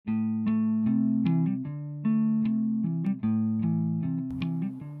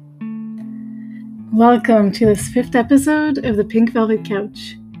Welcome to this fifth episode of the Pink Velvet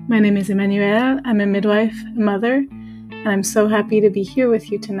Couch. My name is Emmanuelle. I'm a midwife, a mother, and I'm so happy to be here with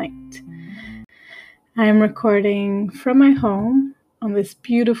you tonight. I am recording from my home on this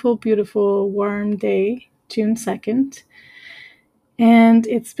beautiful, beautiful warm day, June 2nd. And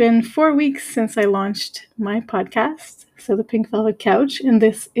it's been 4 weeks since I launched my podcast, so the Pink Velvet Couch, and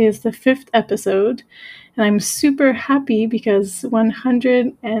this is the fifth episode. And I'm super happy because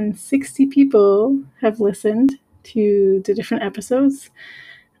 160 people have listened to the different episodes,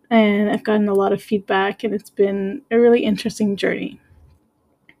 and I've gotten a lot of feedback, and it's been a really interesting journey.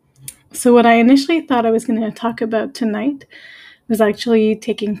 So what I initially thought I was going to talk about tonight was actually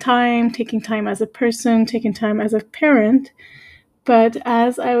taking time as a person, taking time as a parent. But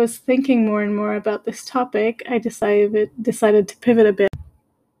as I was thinking more and more about this topic, I decided to pivot a bit.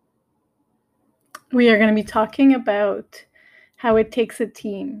 We are going to be talking about how it takes a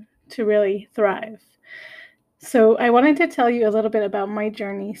team to really thrive. So I wanted to tell you a little bit about my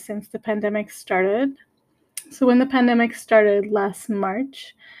journey since the pandemic started. So when the pandemic started last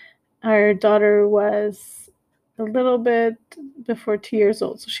March, our daughter was a little bit before 2 years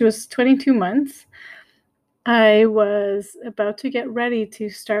old. So she was 22 months. I was about to get ready to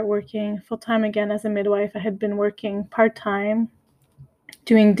start working full-time again as a midwife. I had been working part-time,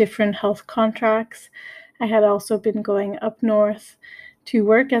 doing different health contracts. I had also been going up north to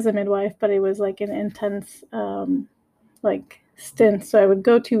work as a midwife, but it was like an intense stint. So I would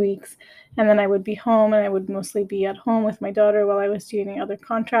go 2 weeks and then I would be home, and I would mostly be at home with my daughter while I was doing other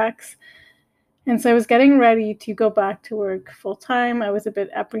contracts. And so I was getting ready to go back to work full-time. I was a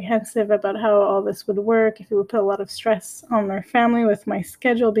bit apprehensive about how all this would work, if it would put a lot of stress on our family with my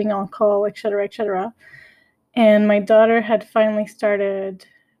schedule being on call, etc., etc. And my daughter had finally started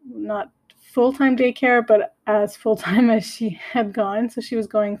not full-time daycare, but as full-time as she had gone. So she was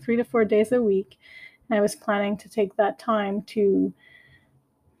going 3 to 4 days a week. And I was planning to take that time to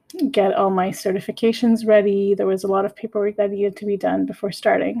get all my certifications ready. There was a lot of paperwork that needed to be done before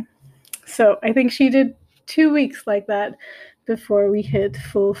starting. So I think she did 2 weeks like that before we hit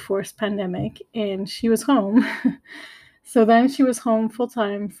full force pandemic, and she was home. So then she was home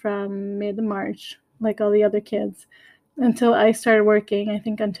full-time from mid-March, like all the other kids, until I started working, I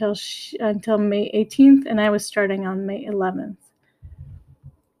think until May 18th, and I was starting on May 11th.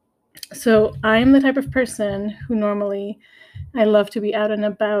 So I'm the type of person who normally, I love to be out and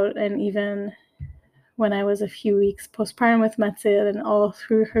about, and even when I was a few weeks postpartum with Mathilde and all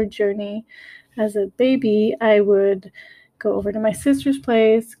through her journey as a baby, I would go over to my sister's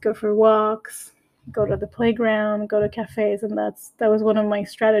place, go for walks, go to the playground, go to cafes, and that was one of my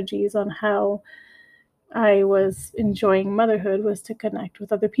strategies on how I was enjoying motherhood, was to connect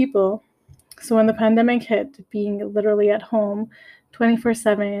with other people. So when the pandemic hit, being literally at home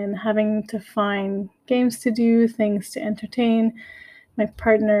 24/7, having to find games to do, things to entertain. My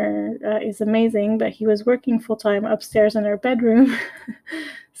partner is amazing, but he was working full-time upstairs in our bedroom.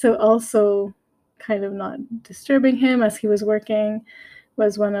 So also kind of not disturbing him as he was working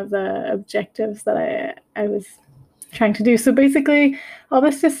was one of the objectives that I was trying to do. So basically, all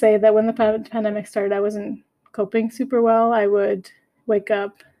this to say that when the pandemic started, I wasn't coping super well. I would wake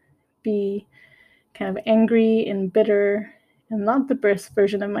up, be kind of angry and bitter and not the best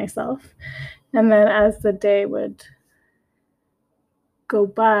version of myself. And then as the day would go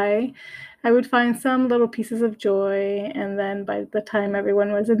by, I would find some little pieces of joy, and then by the time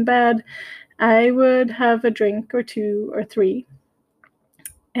everyone was in bed, I would have a drink or 2 or 3,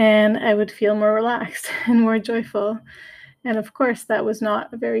 and I would feel more relaxed and more joyful. And of course, that was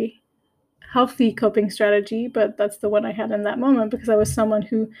not a very healthy coping strategy, but that's the one I had in that moment because I was someone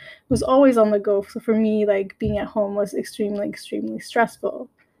who was always on the go. So for me, like, being at home was extremely, extremely stressful.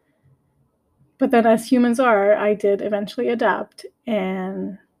 But then, as humans are, I did eventually adapt,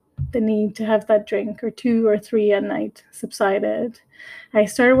 and the need to have that drink or 2 or 3 at night subsided. I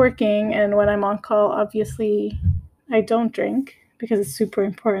started working, and when I'm on call, obviously, I don't drink because it's super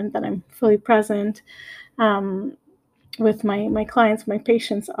important that I'm fully present with my clients, my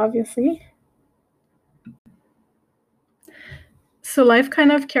patients, obviously. So life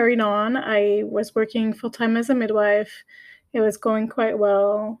kind of carried on. I was working full-time as a midwife. It was going quite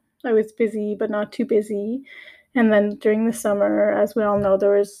well. I was busy, but not too busy. And then during the summer, as we all know,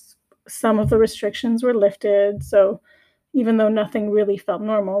 there was some of the restrictions were lifted. So even though nothing really felt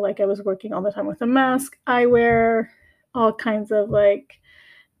normal, like I was working all the time with a mask, eyewear, all kinds of like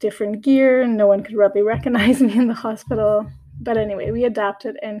different gear. No one could really recognize me in the hospital. But anyway, we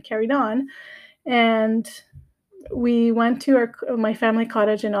adapted and carried on. And we went to my family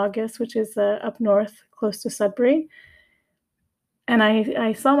cottage in August, which is up north, close to Sudbury. And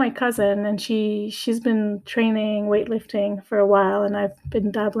I saw my cousin, and she's been training weightlifting for a while, and I've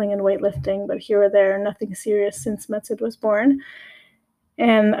been dabbling in weightlifting, but here or there, nothing serious since Metsid was born.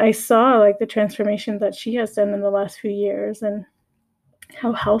 And I saw like the transformation that she has done in the last few years, and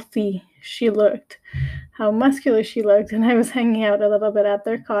how healthy she looked, how muscular she looked. And I was hanging out a little bit at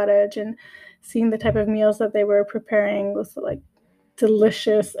their cottage and seeing the type of meals that they were preparing with like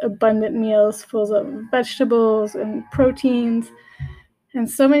delicious, abundant meals full of vegetables and proteins and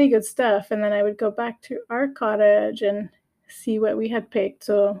so many good stuff. And then I would go back to our cottage and see what we had picked.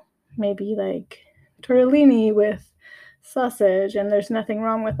 So maybe like tortellini with sausage, and there's nothing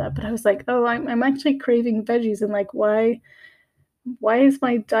wrong with that. But I was like, oh, I'm actually craving veggies, and like, why is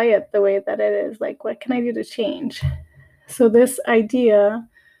my diet the way that it is? Like, what can I do to change? So this idea,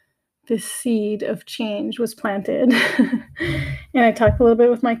 this seed of change was planted. And I talked a little bit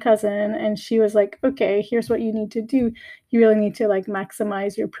with my cousin, and she was like, okay, here's what you need to do. You really need to like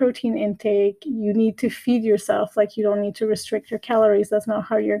maximize your protein intake. You need to feed yourself. Like, you don't need to restrict your calories. That's not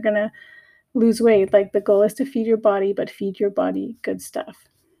how you're going to lose weight. Like, the goal is to feed your body, but feed your body good stuff.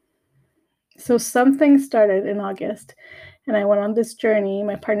 So something started in August, and I went on this journey.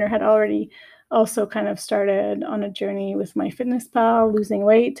 My partner had already also kind of started on a journey with MyFitnessPal, losing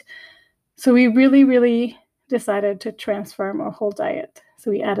weight. So we really, really decided to transform our whole diet.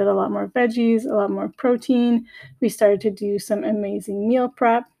 So we added a lot more veggies, a lot more protein. We started to do some amazing meal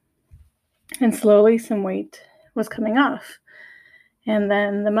prep, and slowly some weight was coming off. And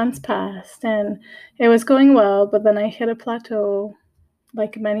then the months passed, and it was going well, but then I hit a plateau,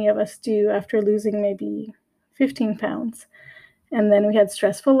 like many of us do, after losing maybe 15 pounds. And then we had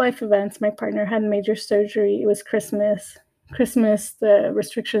stressful life events. My partner had major surgery. It was Christmas. The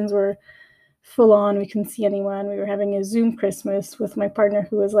restrictions were full on. We couldn't see anyone. We were having a Zoom Christmas with my partner,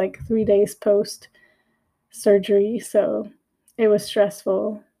 who was like 3 days post surgery. So it was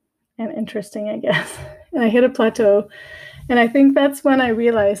stressful and interesting, I guess. And I hit a plateau. And I think that's when I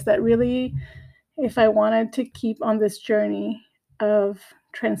realized that really, if I wanted to keep on this journey of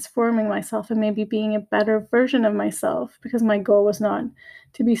transforming myself and maybe being a better version of myself, because my goal was not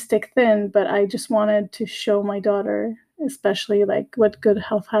to be stick thin, but I just wanted to show my daughter, especially like what good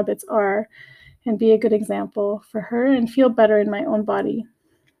health habits are, and be a good example for her and feel better in my own body.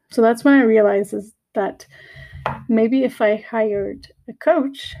 So that's when I realized is that maybe if I hired a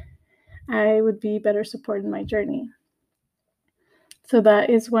coach, I would be better supported in my journey. So that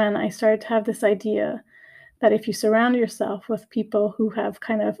is when I started to have this idea that if you surround yourself with people who have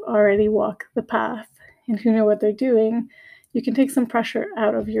kind of already walked the path and who know what they're doing, you can take some pressure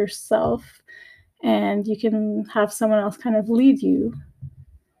out of yourself, and you can have someone else kind of lead you.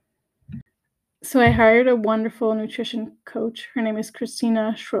 So I hired a wonderful nutrition coach. Her name is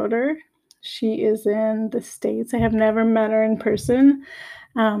Christina Schroeder. She is in the States. I have never met her in person.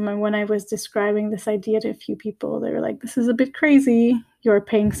 And when I was describing this idea to a few people, they were like, this is a bit crazy. You're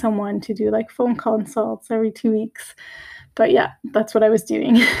paying someone to do like phone consults every 2 weeks. But yeah, that's what I was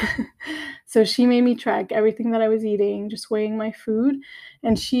doing. So she made me track everything that I was eating, just weighing my food.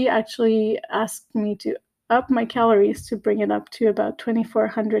 And she actually asked me to up my calories to bring it up to about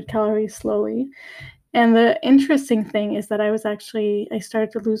 2,400 calories slowly. And the interesting thing is that I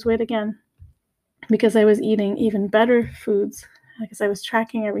started to lose weight again because I was eating even better foods, because I was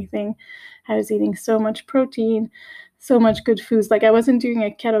tracking everything. I was eating so much protein, so much good foods. Like, I wasn't doing a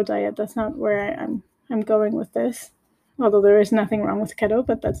keto diet. That's not where I'm going with this. Although there is nothing wrong with keto,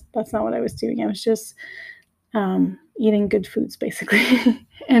 but that's not what I was doing. I was just eating good foods, basically,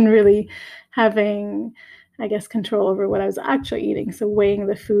 and really having, I guess, control over what I was actually eating. So weighing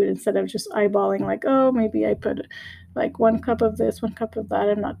the food instead of just eyeballing, like, oh, maybe I put like 1 cup of this, 1 cup of that.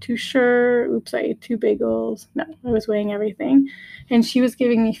 I'm not too sure. Oops, I ate 2 bagels. No, I was weighing everything. And she was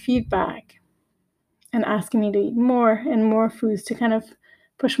giving me feedback and asking me to eat more and more foods to kind of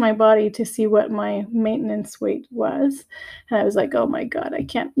push my body to see what my maintenance weight was. And I was like, oh my God, I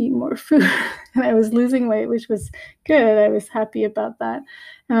can't eat more food. And I was losing weight, which was good. I was happy about that.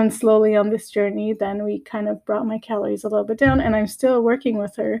 And then slowly on this journey, then we kind of brought my calories a little bit down, and I'm still working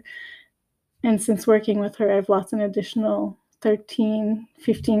with her. And since working with her, I've lost an additional 13,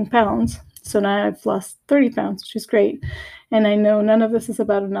 15 pounds. So now I've lost 30 pounds, which is great. And I know none of this is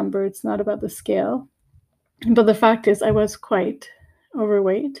about a number. It's not about the scale. But the fact is, I was quite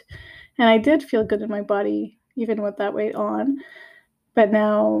overweight, and I did feel good in my body, even with that weight on. But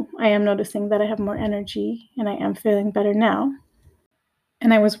now I am noticing that I have more energy, and I am feeling better now.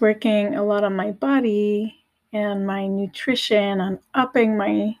 And I was working a lot on my body and my nutrition, on upping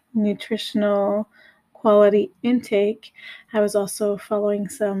my nutritional quality intake, I was also following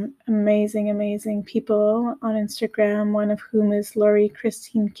some amazing people on Instagram, one of whom is Lori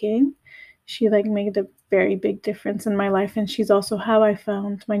Christine King. She made a very big difference in my life, and she's also how I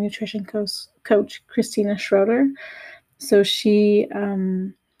found my nutrition coach Christina Schroeder. So she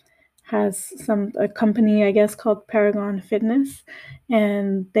has a company, I guess, called Paragon Fitness,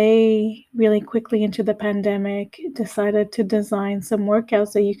 and they really quickly into the pandemic decided to design some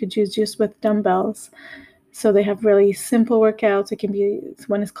workouts that you could use just with dumbbells. So they have really simple workouts. It can be,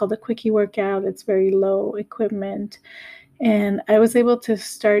 one is called a quickie workout. It's very low equipment. And I was able to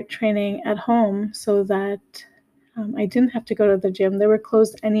start training at home so that I didn't have to go to the gym. They were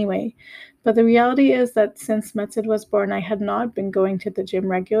closed anyway. But the reality is that since Metzid was born, I had not been going to the gym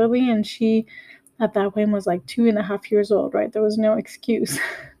regularly. And she, at that point, was like 2.5 years old, right? There was no excuse.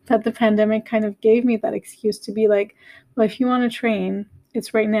 But the pandemic kind of gave me that excuse to be like, well, if you want to train,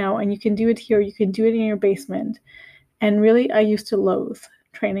 it's right now. And you can do it here. You can do it in your basement. And really, I used to loathe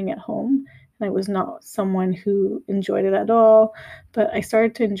training at home. And I was not someone who enjoyed it at all, but I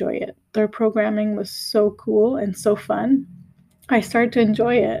started to enjoy it. Their programming was so cool and so fun. I started to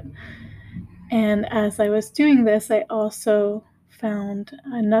enjoy it. And as I was doing this, I also found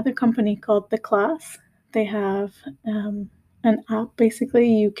another company called The Class. They have an app basically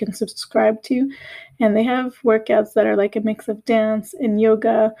you can subscribe to, and they have workouts that are like a mix of dance and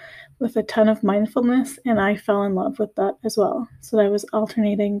yoga with a ton of mindfulness, and I fell in love with that as well. So I was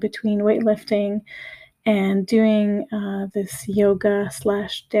alternating between weightlifting and doing this yoga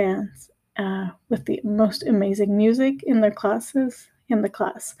slash dance with the most amazing music in their classes in the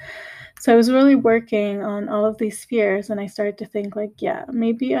class. So I was really working on all of these spheres, and I started to think yeah,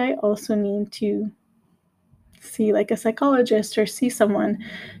 maybe I also need to see a psychologist or see someone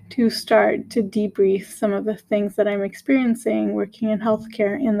to start to debrief some of the things that I'm experiencing working in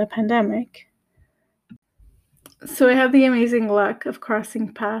healthcare in the pandemic. So I had the amazing luck of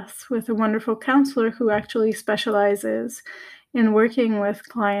crossing paths with a wonderful counselor who actually specializes in working with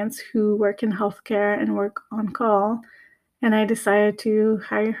clients who work in healthcare and work on call. And I decided to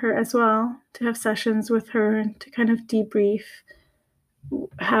hire her as well, to have sessions with her and to kind of debrief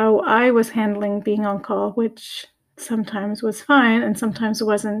how I was handling being on call, which sometimes was fine and sometimes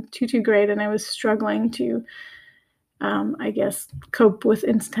wasn't too great. And I was struggling to, I guess, cope with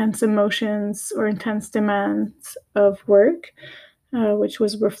intense emotions or intense demands of work, which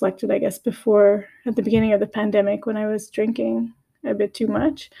was reflected, I guess, before at the beginning of the pandemic when I was drinking a bit too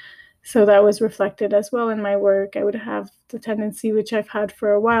much. So that was reflected as well in my work. I would have the tendency, which I've had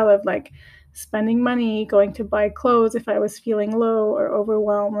for a while, of spending money, going to buy clothes if I was feeling low or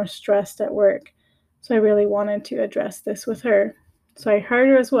overwhelmed or stressed at work. So I really wanted to address this with her. So I hired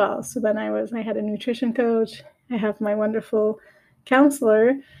her as well. So then I had a nutrition coach. I have my wonderful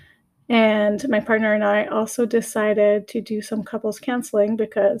counselor, and my partner and I also decided to do some couples counseling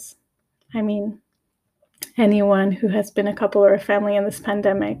because, anyone who has been a couple or a family in this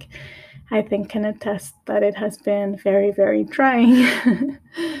pandemic, I think, can attest that it has been very, very trying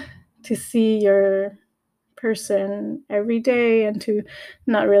to see your person every day and to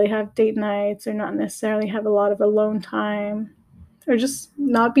not really have date nights or not necessarily have a lot of alone time or just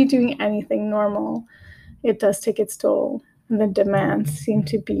not be doing anything normal. It does take its toll. And the demands seem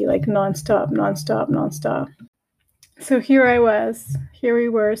to be nonstop. So here we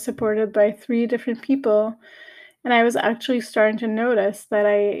were, supported by 3 different people, and I was actually starting to notice that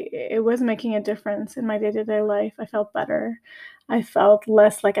it was making a difference in my day-to-day life. I felt better. I felt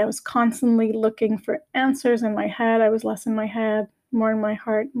less like I was constantly looking for answers in my head. I was less in my head, more in my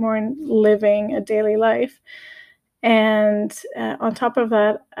heart, more in living a daily life. And on top of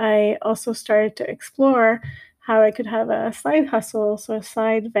that, I also started to explore how I could have a side hustle, so a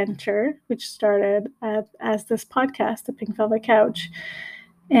side venture, which started as this podcast, The Pink Velvet Couch.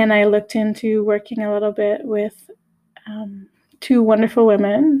 And I looked into working a little bit with 2 wonderful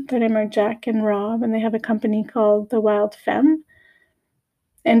women. Their name are Jack and Rob, and they have a company called The Wild Femme.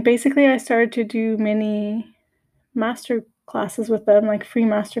 And basically, I started to do mini master classes with them, free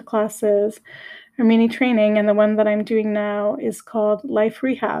master classes or mini training. And the one that I'm doing now is called Life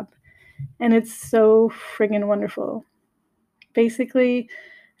Rehab. And it's so friggin' wonderful. Basically,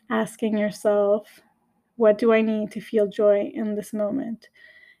 asking yourself, what do I need to feel joy in this moment?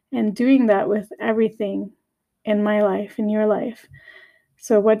 And doing that with everything in my life, in your life.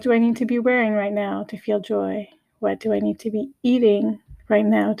 So what do I need to be wearing right now to feel joy? What do I need to be eating right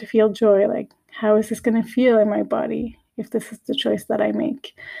now to feel joy? How is this going to feel in my body if this is the choice that I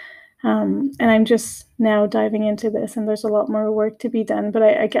make? And I'm just now diving into this, and there's a lot more work to be done, but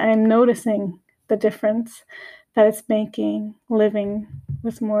I'm noticing the difference that it's making living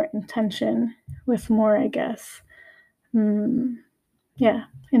with more intention, with more, I guess,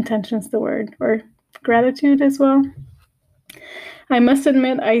 intention's the word, or gratitude as well. I must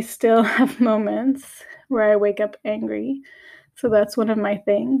admit, I still have moments where I wake up angry. So that's one of my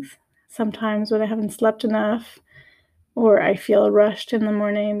things. Sometimes when I haven't slept enough, or I feel rushed in the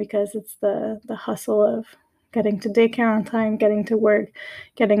morning because it's the hustle of getting to daycare on time, getting to work,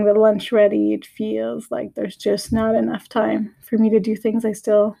 getting the lunch ready. It feels like there's just not enough time for me to do things. I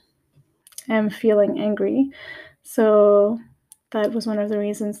still am feeling angry. So that was one of the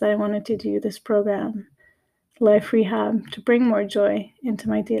reasons that I wanted to do this program, Life Rehab, to bring more joy into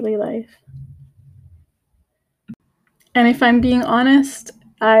my daily life. And if I'm being honest,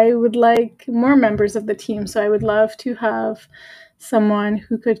 I would like more members of the team. So I would love to have someone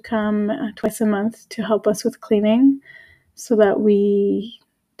who could come twice a month to help us with cleaning so that we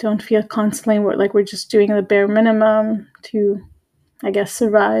don't feel constantly like we're just doing the bare minimum to, I guess,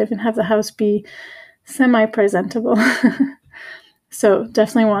 survive and have the house be semi-presentable. So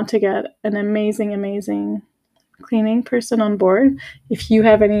definitely want to get an amazing cleaning person on board. If you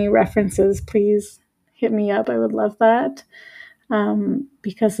have any references, please hit me up. I would love that.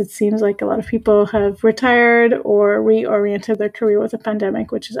 Because it seems like a lot of people have retired or reoriented their career with the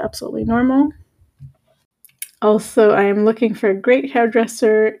pandemic, which is absolutely normal. Also, I am looking for a great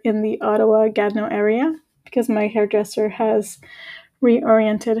hairdresser in the Ottawa-Gatineau area because my hairdresser has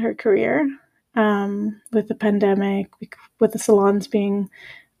reoriented her career with the pandemic, with the salons being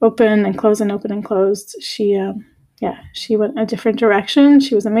open and closed and open and closed. She went a different direction.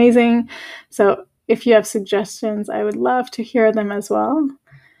 She was amazing. So if you have suggestions, I would love to hear them as well.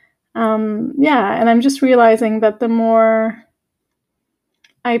 And I'm just realizing that the more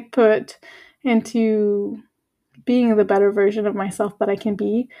I put into being the better version of myself that I can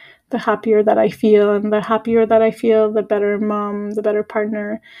be, the happier that I feel. And the happier that I feel, the better mom, the better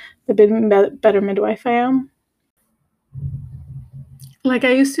partner, the better midwife I am. Like,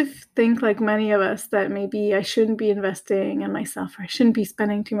 I used to think, like many of us, that maybe I shouldn't be investing in myself, or I shouldn't be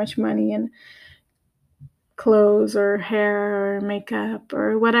spending too much money in clothes or hair or makeup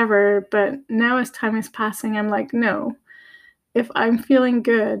or whatever. But now as time is passing, I'm like, no, if I'm feeling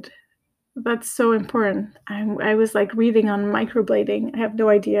good, that's so important. I was like reading on microblading. I have no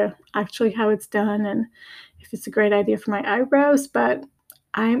idea actually how it's done and if it's a great idea for my eyebrows, but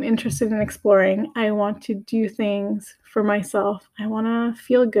I'm interested in exploring. I want to do things for myself. I want to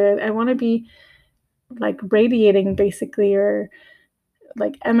feel good. I want to be like radiating basically, or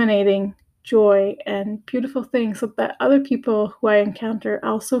like emanating joy and beautiful things, so that other people who I encounter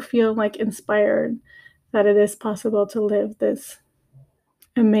also feel like inspired that it is possible to live this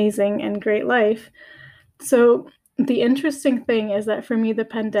amazing and great life. So the interesting thing is that for me, the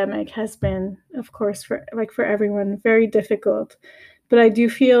pandemic has been, of course, for everyone, very difficult. But I do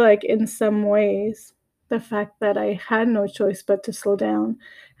feel like in some ways, the fact that I had no choice but to slow down,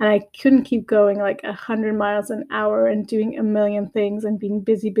 and I couldn't keep going like 100 miles an hour and doing a million things and being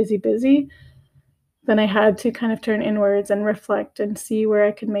busy, then I had to kind of turn inwards and reflect and see where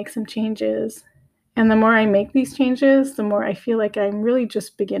I could make some changes. And the more I make these changes, the more I feel like I'm really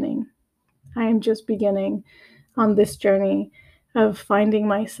just beginning. I am just beginning on this journey of finding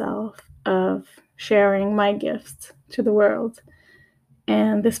myself, of sharing my gifts to the world.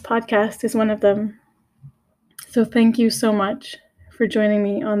 And this podcast is one of them. So thank you so much for joining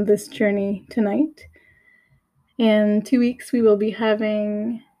me on this journey tonight. In 2 weeks, we will be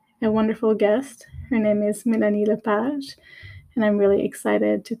having a wonderful guest. Her name is Mélanie Lepage, and I'm really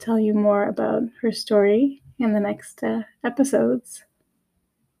excited to tell you more about her story in the next episodes.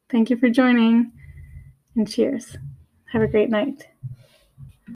 Thank you for joining, and cheers. Have a great night.